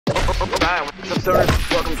Alright, what's up,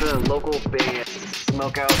 stoners? Welcome to the local Bay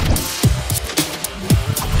Smokeout.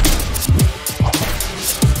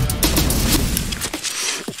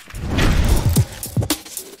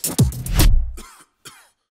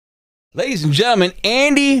 Ladies and gentlemen,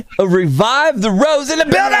 Andy of Revive the Rose in the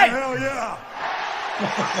building! Hell yeah!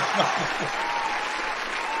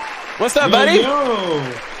 What's up, buddy? Yo.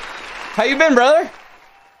 How you been, brother?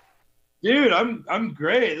 Dude, I'm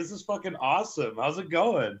great. This is fucking awesome. How's it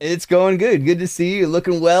going? It's going good. Good to see you.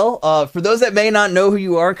 Looking well. For those that may not know who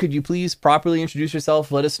you are, could you please properly introduce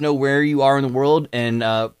yourself? Let us know where you are in the world and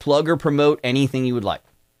plug or promote anything you would like.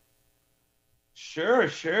 Sure.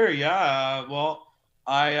 Yeah. Well,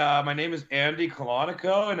 my name is Andy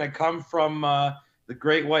Colonico, and I come from the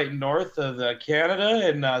Great White North of Canada,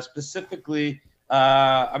 and specifically,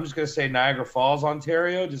 I'm just going to say Niagara Falls,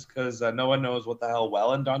 Ontario, just because no one knows what the hell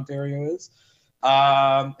Welland, Ontario is.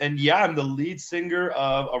 And yeah, I'm the lead singer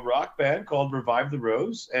of a rock band called Revive the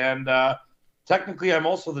Rose, and technically I'm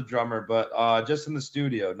also the drummer, but just in the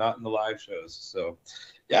studio, not in the live shows. So,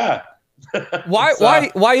 yeah.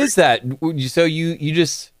 Why is that? So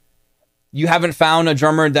you haven't found a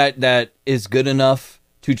drummer that is good enough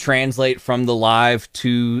to translate from the live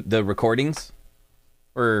to the recordings?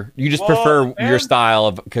 Or you just prefer your style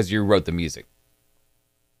of because you wrote the music?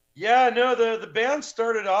 Yeah, no, the band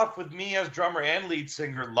started off with me as drummer and lead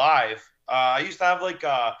singer live. I used to have like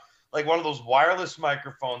one of those wireless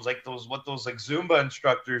microphones, like those Zumba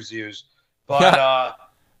instructors use. But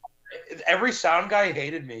every sound guy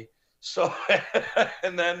hated me. So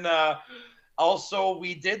and then also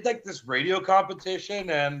we did like this radio competition,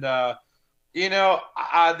 and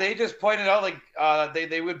they just pointed out like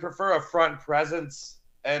they would prefer a front presence.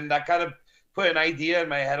 And that kind of put an idea in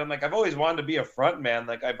my head. I'm like, I've always wanted to be a front man.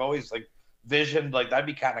 Like I've always like visioned like that'd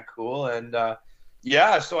be kind of cool. And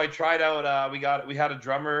yeah, so I tried out. We had a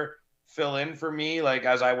drummer fill in for me like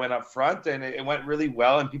as I went up front, and it went really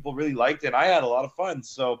well, and people really liked it. I had a lot of fun.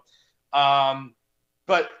 So, and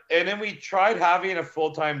then we tried having a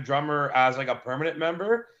full-time drummer as like a permanent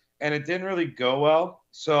member, and it didn't really go well.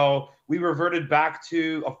 So we reverted back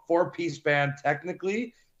to a 4-piece band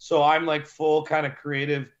technically. So I'm like full kind of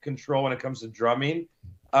creative control when it comes to drumming.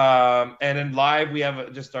 And in live, we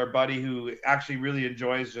have just our buddy who actually really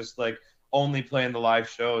enjoys just like only playing the live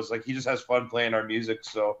shows. Like he just has fun playing our music.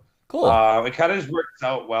 So cool. It kind of just works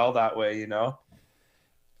out well that way, you know?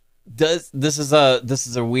 This is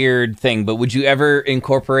a weird thing, but would you ever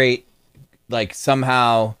incorporate like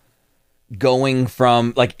somehow going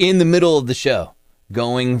from like in the middle of the show,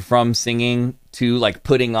 going from singing to like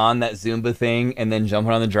putting on that Zumba thing and then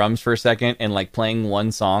jumping on the drums for a second and like playing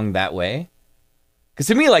one song that way? Because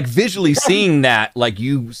to me, like visually seeing that, like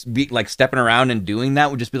you be like stepping around and doing that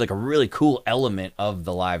would just be like a really cool element of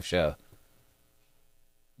the live show.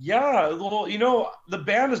 Yeah, well, the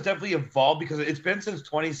band has definitely evolved because it's been since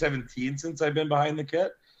 2017 since I've been behind the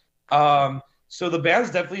kit. So the band's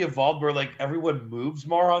definitely evolved where like everyone moves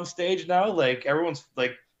more on stage now. Like everyone's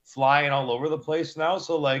like flying all over the place now.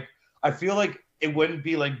 So like I feel like it wouldn't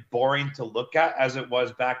be like boring to look at as it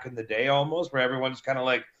was back in the day almost, where everyone's kind of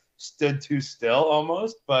like stood too still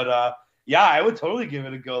almost. But yeah, I would totally give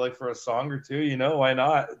it a go, like for a song or two, why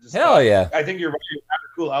not? Just, hell yeah. I think you're right. You have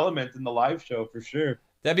a cool element in the live show for sure.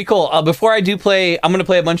 That'd be cool. Before I do play, I'm going to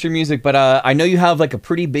play a bunch of music, but I know you have like a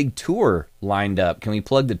pretty big tour lined up. Can we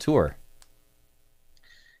plug the tour?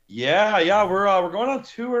 Yeah, we're going on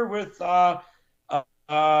tour with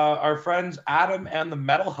our friends Adam and the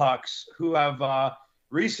Metal Hawks, who have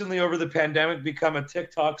recently over the pandemic become a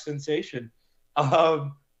TikTok sensation.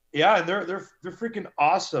 Yeah, and they're freaking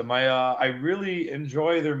awesome. I really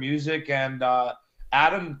enjoy their music, and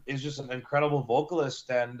Adam is just an incredible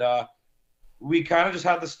vocalist, and we kind of just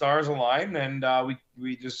had the stars align, and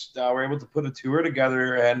we just were able to put a tour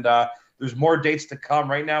together, and there's more dates to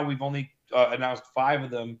come. Right now, we've only announced 5 of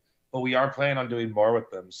them, but we are planning on doing more with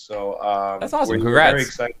them. So that's awesome. We're Congrats. very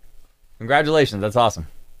excited. Congratulations. That's awesome.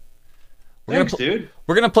 Thanks, dude.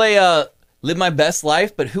 We're going to play Live My Best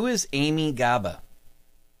Life, but who is Amy Gaba?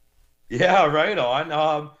 Yeah, right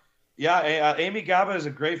on. Amy Gaba is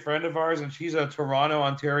a great friend of ours, and she's a Toronto,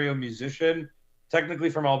 Ontario musician, technically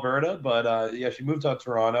from Alberta, but yeah, she moved to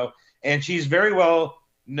Toronto, and she's very well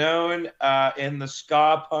known in the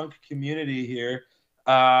ska punk community here.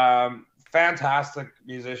 Fantastic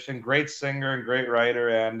musician, great singer, and great writer,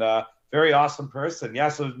 and very awesome person. Yeah,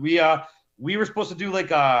 so we were supposed to do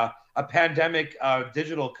like a pandemic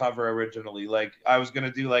digital cover originally. Like I was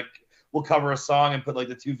gonna do like we'll cover a song and put like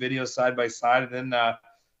the 2 videos side by side, and then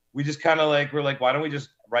we just kind of like we're like, why don't we just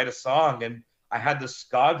write a song? And I had this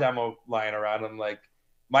ska demo lying around. I'm like,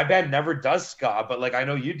 my band never does ska, but like I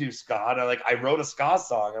know you do ska, and I wrote a ska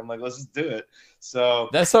song. I'm like, let's just do it. So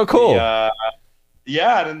That's so cool.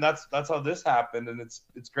 Yeah, and that's how this happened, and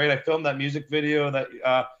it's great. I filmed that music video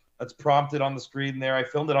that's prompted on the screen there. I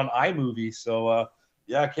filmed it on iMovie, so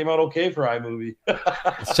yeah, it came out okay for iMovie.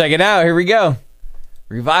 Let's check it out. Here we go.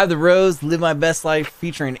 Revive the Rose, Live My Best Life,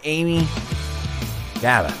 featuring Amy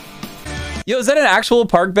Gaba. Yo, is that an actual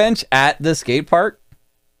park bench at the skate park?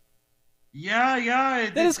 Yeah.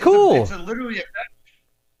 That is cool. It's literally a bench.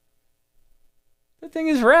 That thing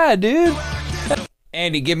is rad, dude.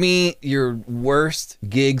 Andy, give me your worst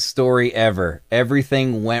gig story ever.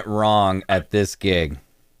 Everything went wrong at this gig.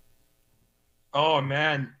 Oh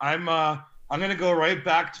man, I'm gonna go right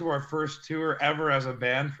back to our first tour ever as a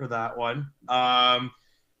band for that one.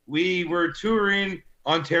 We were touring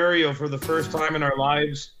Ontario for the first time in our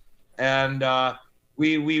lives, and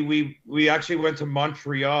we actually went to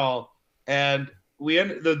Montreal, and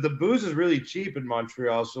the booze is really cheap in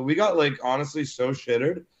Montreal, so we got like honestly so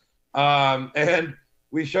shittered. And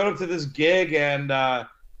we showed up to this gig, and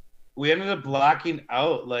we ended up blacking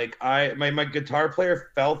out. Like my guitar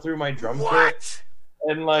player fell through my drum kit,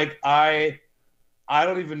 and like I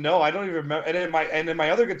don't even know. I don't even remember. And then my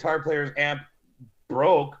other guitar player's amp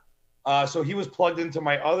broke, so he was plugged into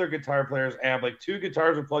my other guitar player's amp. Like 2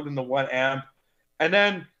 guitars were plugged into one amp, and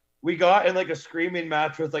then we got in like a screaming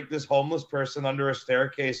match with like this homeless person under a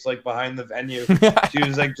staircase, like behind the venue. She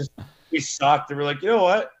was like, we sucked. And we're like, you know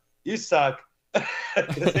what? You suck.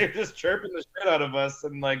 Because they were just chirping the shit out of us,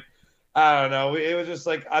 and like I don't know, it was just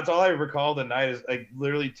like that's all I recall the night is like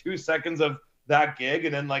literally 2 seconds of that gig,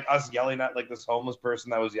 and then like us yelling at like this homeless person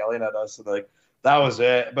that was yelling at us, and like that was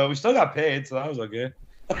it. But we still got paid, so that was okay.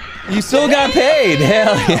 You still got paid.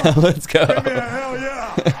 Hell yeah, let's go. Hell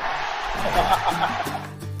yeah.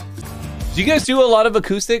 Do you guys do a lot of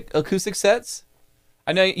acoustic sets?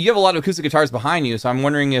 I know you have a lot of acoustic guitars behind you, so I'm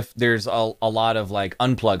wondering if there's a lot of like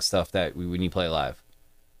unplugged stuff that when you play live.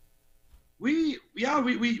 We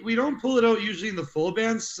don't pull it out usually in the full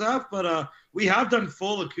band stuff, but we have done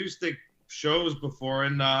full acoustic shows before,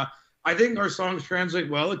 and I think our songs translate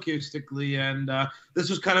well acoustically, and this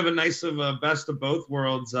was kind of a nice of a best of both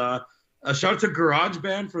worlds. A shout out to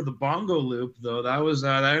GarageBand for the bongo loop, though.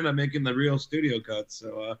 That ended up making the real studio cut,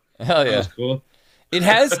 so hell yeah, that was cool. It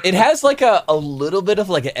has like a little bit of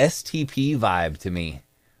like an STP vibe to me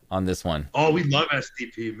on this one. Oh, we love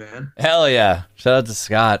STP, man. Hell yeah! Shout out to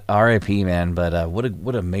Scott, R.I.P. man. But what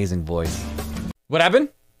an amazing voice. What happened?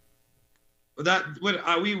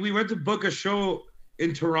 We went to book a show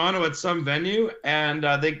in Toronto at some venue, and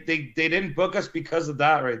they didn't book us because of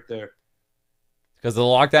that right there. Because of the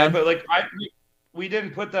lockdown. Yeah, but like we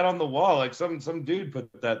didn't put that on the wall. Like some dude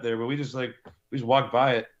put that there, but we just walked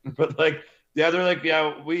by it. But like. Yeah, they're like,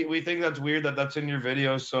 yeah, we think that's weird that's in your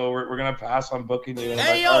video, so we're gonna pass on booking you.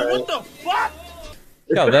 Hey, yo, what the fuck?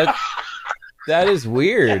 Yo, that is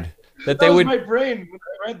weird. That they was would. My brain when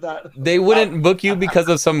I read that. They wouldn't book you because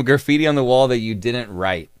of some graffiti on the wall that you didn't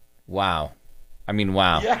write. Wow. I mean,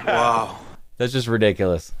 wow. Yeah. Wow. That's just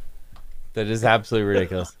ridiculous. That is absolutely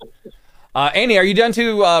ridiculous. Andy, are you done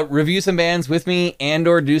to review some bands with me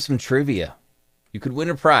and/or do some trivia? You could win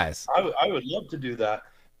a prize. I would love to do that.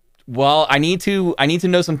 Well, I need to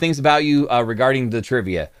know some things about you regarding the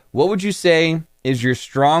trivia. What would you say is your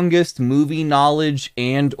strongest movie knowledge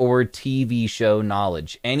and/or TV show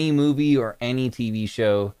knowledge? Any movie or any TV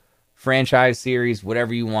show, franchise, series,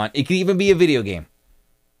 whatever you want. It could even be a video game.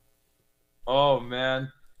 Oh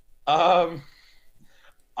man, I'm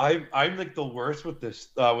like the worst with this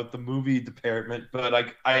with the movie department, but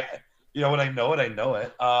I when I know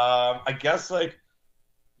it. I guess like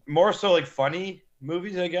more so like funny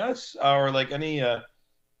movies, I guess, or like any.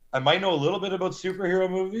 I might know a little bit about superhero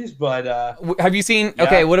movies, but have you seen? Yeah.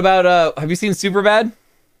 Okay, what about have you seen Superbad?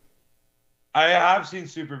 I have seen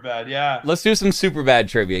Superbad. Yeah. Let's do some Superbad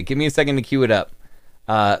trivia. Give me a second to cue it up.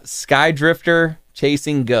 Skydrifter,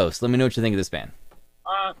 Chasing Ghosts. Let me know what you think of this band.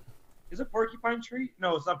 Is it Porcupine Tree?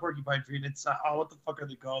 No, it's not Porcupine Tree. It's what the fuck are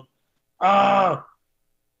they called? Oh,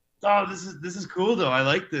 this is cool though. I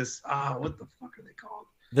like this. What the fuck are they called?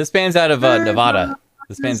 This band's out of Nevada.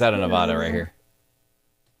 This band's out of Nevada right here.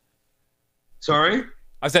 Sorry?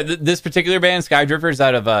 I said this particular band, Skydrifter, is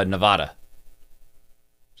out of Nevada.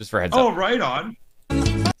 Just for a heads up. Oh, right on.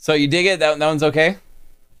 So you dig it? That one's okay?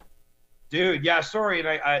 Dude, yeah, sorry. And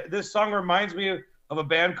I this song reminds me of a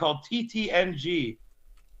band called TTNG.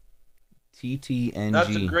 TTNG.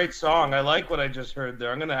 That's a great song. I like what I just heard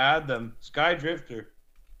there. I'm going to add them. Skydrifter.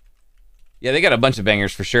 Yeah, they got a bunch of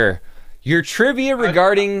bangers for sure. Your trivia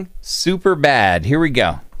regarding Superbad. Here we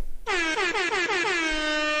go.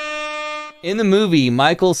 In the movie,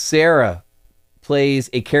 Michael Cera plays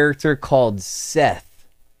a character called Seth.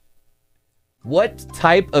 What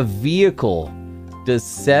type of vehicle does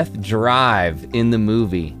Seth drive in the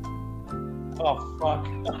movie? Oh, fuck.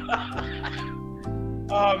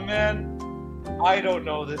 Oh, man. I don't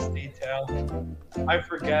know this detail. I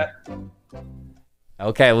forget.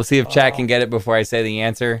 Okay, we'll see if chat can get it before I say the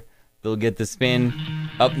answer. They'll get the spin.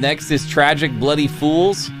 Up next is Tragic Bloody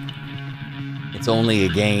Fools. It's only a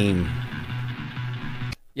game.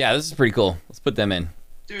 Yeah, this is pretty cool. Let's put them in.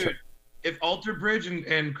 Dude, if Alter Bridge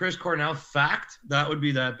and Chris Cornell fact, that would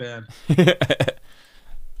be that band.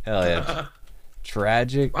 Hell yeah.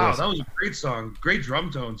 Tragic. Wow, that was a great song. Great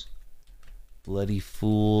drum tones. Bloody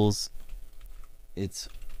Fools. It's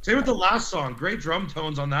same with the last song. Great drum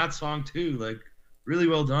tones on that song too. Like, really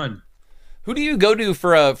well done. Who do you go to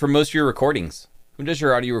for most of your recordings? Who does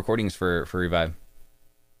your audio recordings for Revive?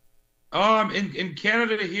 In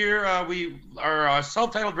Canada here, our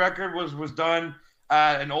self-titled record was done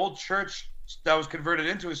at an old church that was converted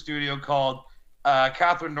into a studio called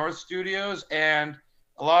Catherine North Studios, and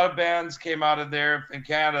a lot of bands came out of there in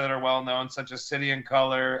Canada that are well known, such as City and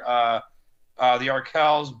Color, the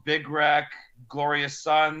Arkells, Big Wreck, Glorious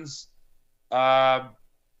Sons.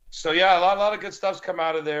 So yeah, a lot of good stuff's come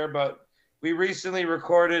out of there. But we recently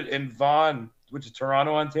recorded in Vaughan, which is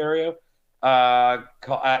Toronto, Ontario, at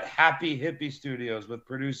Happy Hippie Studios with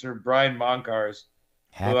producer Brian Moncars,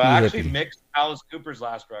 who actually mixed Alice Cooper's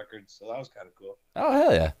last record. So that was kind of cool. Oh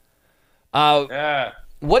hell yeah! Yeah.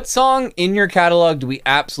 What song in your catalog do we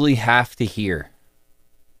absolutely have to hear?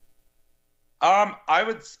 I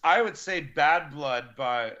would say Bad Blood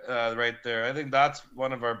by right there. I think that's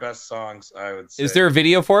one of our best songs, I would say. Is there a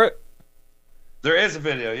video for it? There is a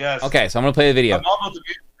video, yes. Okay, so I'm going to play the video. I'm all about the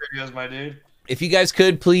music videos, my dude. If you guys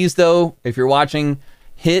could, please, though, if you're watching,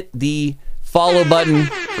 hit the follow button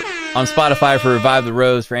on Spotify for Revive the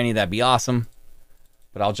Rose. For any, that'd be awesome.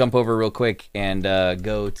 But I'll jump over real quick and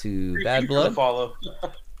go to Bad Blood. Follow.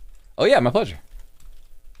 Oh, yeah, my pleasure.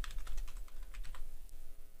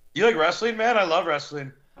 You like wrestling, man? I love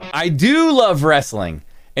wrestling. I do love wrestling.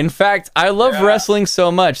 In fact, I love wrestling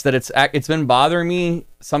so much that it's been bothering me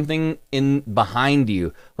something in behind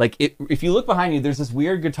you. Like if you look behind you, there's this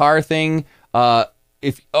weird guitar thing.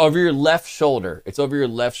 If over your left shoulder, it's over your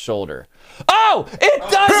left shoulder. Oh, it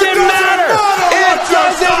doesn't matter. It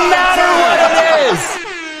doesn't matter what it is.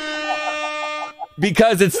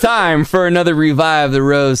 Because it's time for another Revive the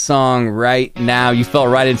Rose song right now. You fell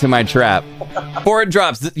right into my trap. Before it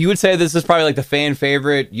drops, you would say this is probably like the fan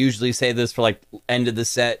favorite. Usually say this for like end of the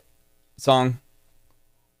set song.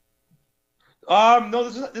 No,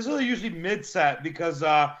 this is usually mid set because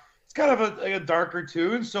it's kind of a darker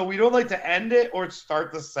tune, so we don't like to end it or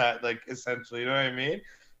start the set, like essentially, you know what I mean?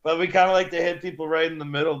 But we kind of like to hit people right in the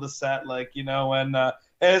middle of the set, like, you know, when hey,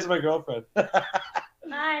 this is my girlfriend.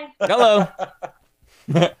 Hi. Hello.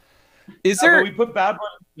 Is there? We put Bad Blood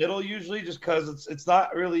in the middle usually, just because it's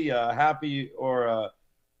not really happy or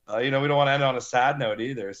you know, we don't want to end on a sad note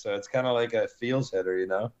either. So it's kind of like a feels hitter, you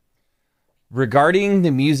know. Regarding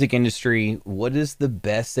the music industry, what is the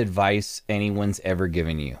best advice anyone's ever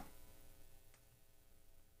given you?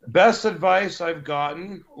 Best advice I've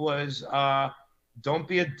gotten was don't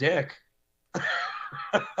be a dick.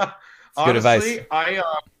 Honestly, good advice.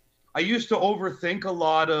 I used to overthink a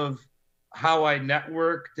lot of how I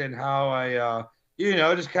networked and how I, you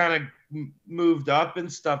know, just kind of moved up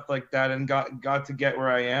and stuff like that and got to get where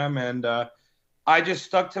I am. And I just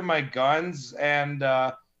stuck to my guns and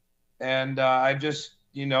I just,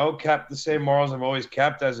 you know, kept the same morals I've always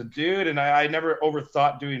kept as a dude. And I never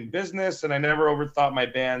overthought doing business and I never overthought my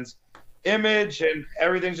band's image and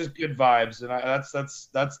everything's just good vibes. And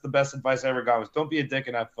that's the best advice I ever got was don't be a dick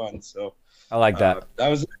and have fun. So I like that. That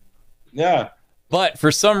was, yeah. But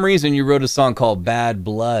for some reason, you wrote a song called Bad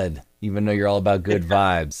Blood, even though you're all about good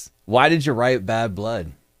vibes. Why did you write Bad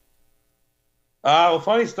Blood? Well,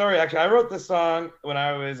 funny story, actually. I wrote this song when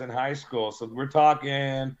I was in high school. So we're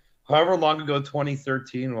talking however long ago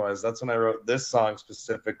 2013 was. That's when I wrote this song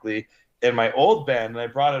specifically in my old band. And I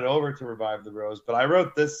brought it over to Revive the Rose. But I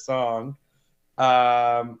wrote this song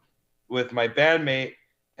with my bandmate.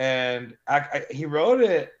 And he wrote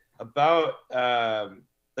it about...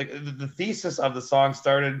 like the thesis of the song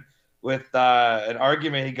started with an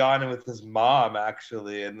argument he got in with his mom,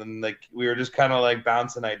 actually, and then like we were just kind of like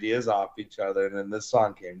bouncing ideas off each other, and then this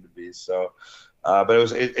song came to be. So, but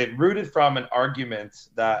it rooted from an argument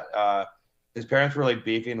that his parents were like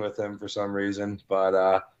beefing with him for some reason. But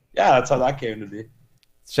yeah, that's how that came to be.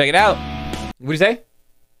 Let's check it out. What do you say?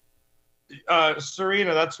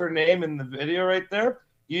 Serena, that's her name in the video right there.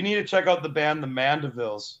 You need to check out the band The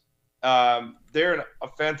Mandevilles. They're a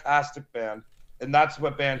fantastic band, and that's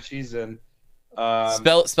what band she's in.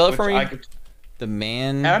 Spell it for me. The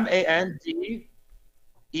Man. Mandevilles.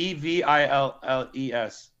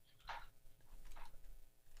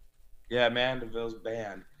 Yeah, Mandeville's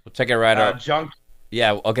band. We'll check it right out. Junk.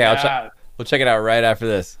 Yeah. Okay. We'll check it out right after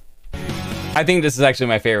this. I think this is actually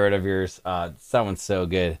my favorite of yours. That one's so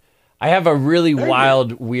good. I have a really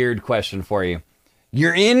wild, weird question for you.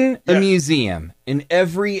 You're in a museum, and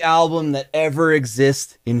every album that ever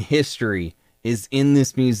exists in history is in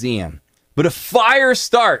this museum. But a fire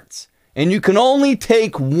starts, and you can only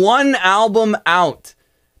take one album out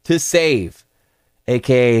to save,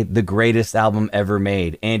 aka the greatest album ever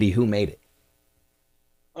made. Andy, who made it?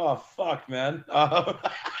 Oh fuck, man.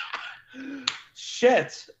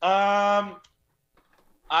 Shit. I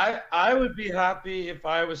would be happy if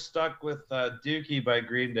I was stuck with Dookie by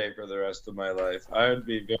Green Day for the rest of my life. I would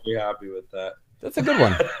be very happy with that. That's a good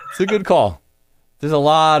one. It's a good call. There's a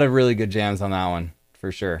lot of really good jams on that one,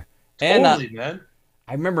 for sure. Totally, man.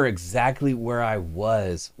 I remember exactly where I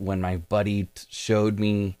was when my buddy showed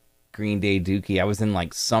me Green Day Dookie. I was in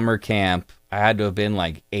like summer camp. I had to have been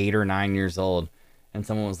like 8 or 9 years old. And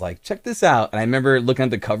someone was like, check this out. And I remember looking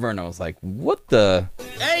at the cover and I was like, what the?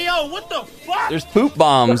 Hey, yo, what the fuck? There's poop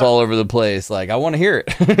bombs all over the place. Like, I want to hear it.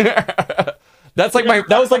 That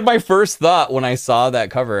was like my first thought when I saw that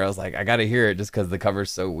cover. I was like, I got to hear it just because the cover's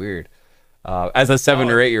so weird. As a 7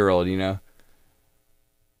 or 8 year old, you know?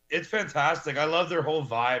 It's fantastic. I love their whole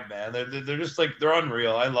vibe, man. They're just like, they're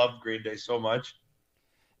unreal. I love Green Day so much.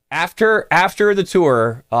 After the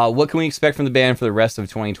tour, what can we expect from the band for the rest of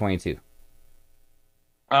 2022?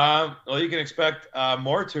 Well, you can expect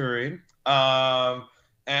more touring,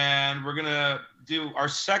 and we're gonna do our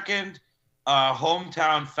second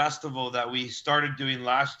hometown festival that we started doing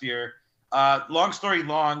last year. Long story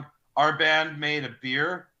long, our band made a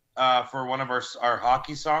beer for one of our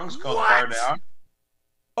hockey songs called "Far Down."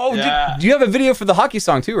 Oh, yeah. Do you have a video for the hockey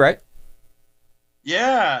song too, right?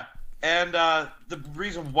 Yeah, and the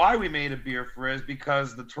reason why we made a beer for it is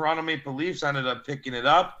because the Toronto Maple Leafs ended up picking it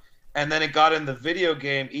up. And then it got in the video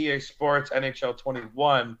game EA Sports NHL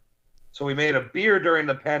 21. So we made a beer during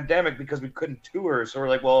the pandemic because we couldn't tour. So we're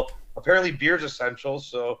like, well, apparently beer's essential.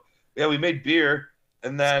 So yeah, we made beer.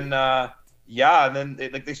 And then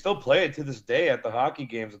they still play it to this day at the hockey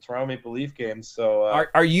games, the Toronto Maple Leaf games. So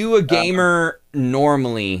are you a gamer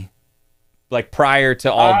normally, like prior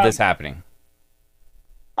to all of this happening?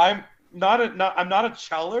 I'm not a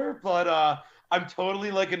cheller, but I'm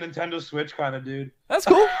totally like a Nintendo Switch kind of dude. That's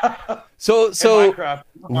cool. So Minecraft.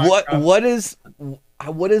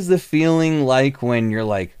 what is the feeling like when you're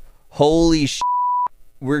like, holy shit,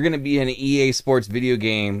 we're gonna be in an EA Sports video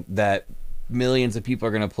game that millions of people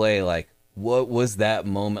are gonna play? Like, what was that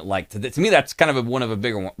moment like? To me, that's kind of one of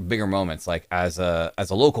the bigger moments. Like as a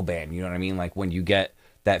local band, you know what I mean? Like when you get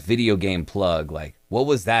that video game plug. Like, what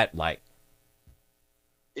was that like?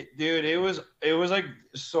 Dude, it was like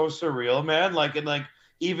so surreal, man. Like, and like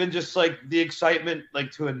even just like the excitement,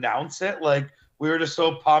 like to announce it, like we were just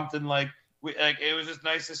so pumped, and like it was just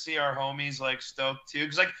nice to see our homies like stoked too.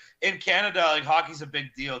 Because like in Canada, like hockey's a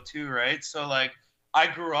big deal too, right? So like I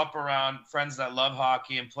grew up around friends that love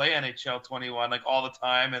hockey and play NHL 21 like all the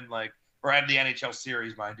time, and like or at the NHL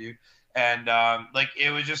series, mind you. And like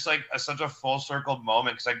it was just like such a full circle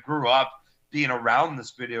moment because I grew up being around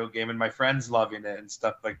this video game and my friends loving it and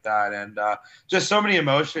stuff like that, and just so many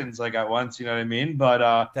emotions like at once, you know what I mean?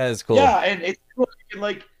 But that is cool. Yeah, and it's cool.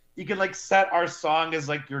 You can set our song as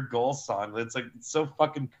like your goal song. It's like it's so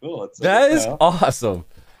fucking cool. It's like, that is awesome.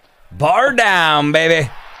 Bar down, baby.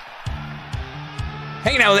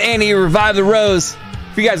 Hanging out with Andy, Revive the Rose.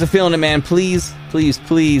 If you guys are feeling it, man, please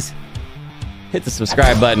hit the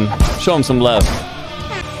subscribe button. Show them some love.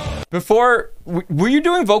 Were you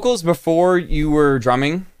doing vocals before you were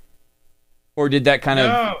drumming, or did that kind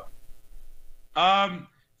of? No.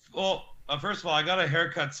 Well, first of all, I got a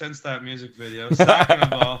haircut since that music video.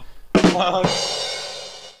 Second of all,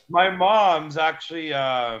 my mom's actually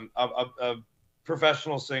a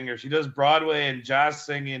professional singer. She does Broadway and jazz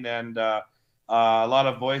singing and a lot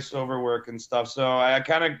of voiceover work and stuff. So I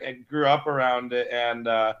kind of grew up around it, and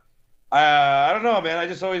I don't know, man. I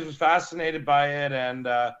just always was fascinated by it, and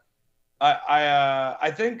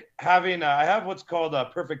I think having I have what's called a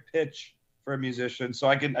perfect pitch for a musician, so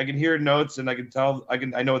I can hear notes and I can tell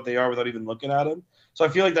I know what they are without even looking at them. So I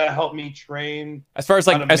feel like that helped me train. As far as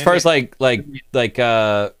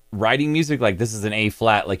writing music, like this is an A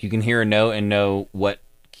flat, like you can hear a note and know what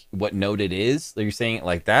note it is. You're saying it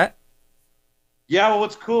like that? Yeah. Well,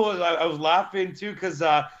 what's cool is I was laughing too because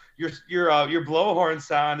your blowhorn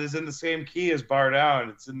sound is in the same key as bar down.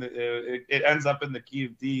 It's in it ends up in the key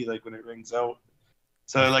of D, like when it rings out.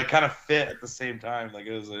 So it like kind of fit at the same time. Like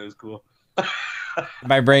it was cool.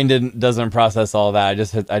 My brain doesn't process all that. I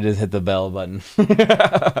just hit the bell button.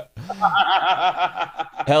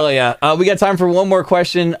 Hell yeah. We got time for one more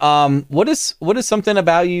question. What is something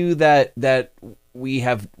about you that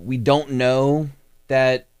we don't know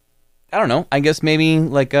that, I don't know, I guess maybe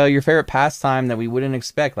like your favorite pastime that we wouldn't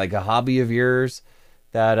expect, like a hobby of yours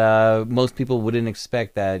that most people wouldn't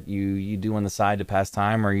expect that you do on the side to pass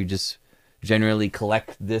time, or you just generally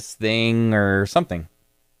collect this thing or something?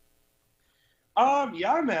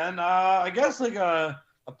 Yeah, man. I guess like a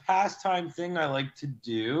pastime thing I like to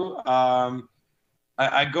do. I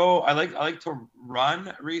like to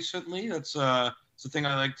run recently. That's the thing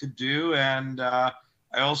I like to do, and I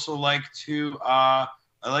also like to I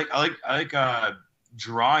like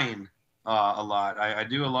drawing a lot. I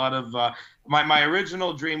do a lot of my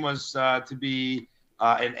original dream was to be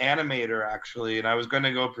an animator, actually, and I was going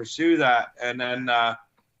to go pursue that, and then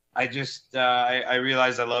I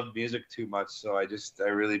realized I love music too much, so I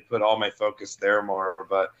really put all my focus there more.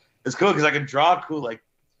 But it's cool because I can draw cool like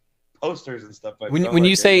posters and stuff. When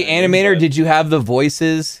you say animator, did you have the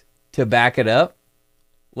voices to back it up?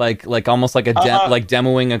 Like almost like like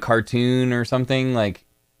demoing a cartoon or something like.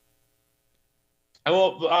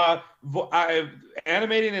 Well,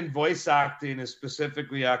 animating and voice acting is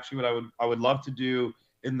specifically actually what I would love to do.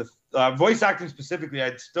 In the voice acting specifically,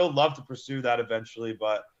 I'd still love to pursue that eventually,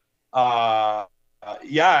 but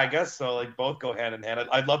yeah, I guess so. Like both go hand in hand.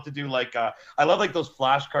 I'd love to do like I love like those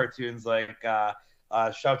Flash cartoons, like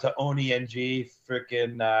shout to Oni NG,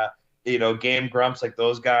 freaking Game Grumps, like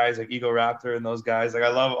those guys, like Ego Raptor and those guys. Like I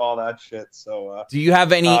love all that shit. So do you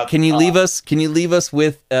have any? Can you leave us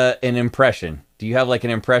with an impression? Do you have like an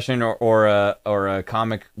impression or a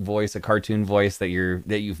comic voice, a cartoon voice that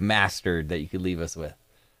you've mastered that you could leave us with?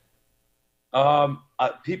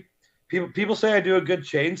 People say I do a good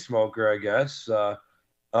chain smoker. I guess I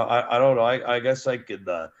don't know. I guess I could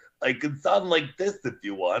sound like this if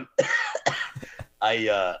you want.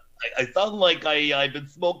 I sound like I've been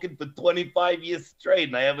smoking for 25 years straight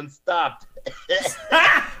and I haven't stopped.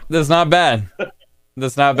 That's not bad.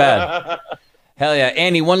 That's not bad. Hell yeah,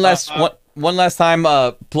 Andy. One last time.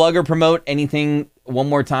 Plug or promote anything one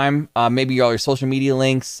more time. Maybe all your social media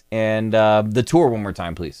links and the tour one more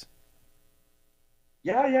time, please.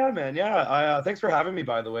 Yeah, man. Yeah. Thanks for having me,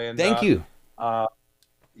 by the way. And thank you.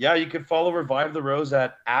 Yeah, you can follow Revive the Rose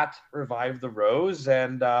at Revive the Rose,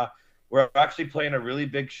 and we're actually playing a really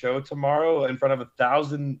big show tomorrow in front of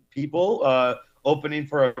 1,000 people, opening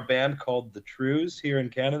for a band called The Trues here in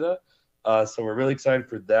Canada. So we're really excited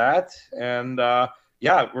for that. And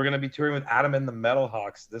yeah, we're going to be touring with Adam and the Metal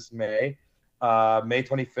Hawks this May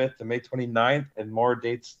 25th to May 29th, and more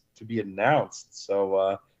dates to be announced.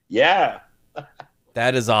 So yeah.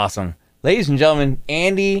 That is awesome. Ladies and gentlemen,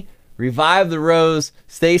 Andy, Revive the Rose.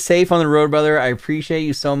 Stay safe on the road, brother. I appreciate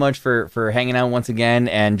you so much for hanging out once again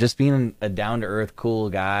and just being a down-to-earth, cool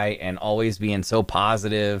guy and always being so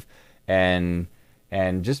positive and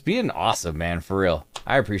just being awesome, man, for real.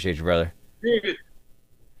 I appreciate you, brother. Dude,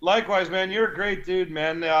 likewise, man. You're a great dude,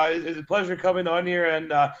 man. It's a pleasure coming on here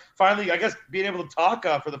and finally, I guess, being able to talk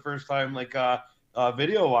for the first time, like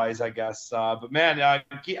video-wise, I guess. But, man,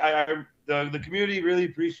 the community really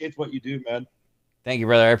appreciates what you do, man. Thank you,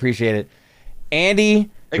 brother. I appreciate it.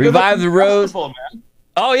 Andy, Revive the Rose. Man.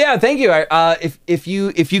 Oh yeah, thank you. If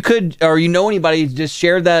you could, or you know anybody, just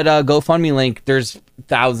share that GoFundMe link. There's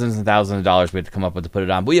thousands and thousands of dollars we have to come up with to put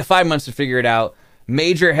it on. But we have 5 months to figure it out.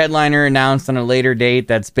 Major headliner announced on a later date.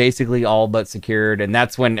 That's basically all but secured, and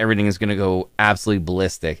that's when everything is going to go absolutely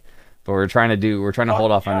ballistic. But we're trying to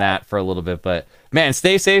hold off on that for a little bit. But man,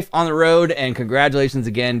 stay safe on the road, and congratulations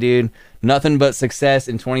again, dude. Nothing but success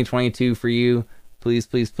in 2022 for you. Please,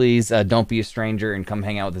 please, please don't be a stranger and come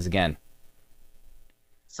hang out with us again.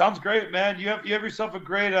 Sounds great, man. You have yourself a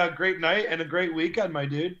great night and a great weekend, my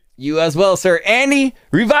dude. You as well, sir. Andy,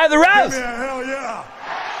 Revive the Rose. Hell yeah.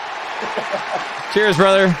 Cheers,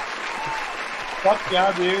 brother. Fuck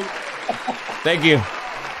yeah, dude. Thank you.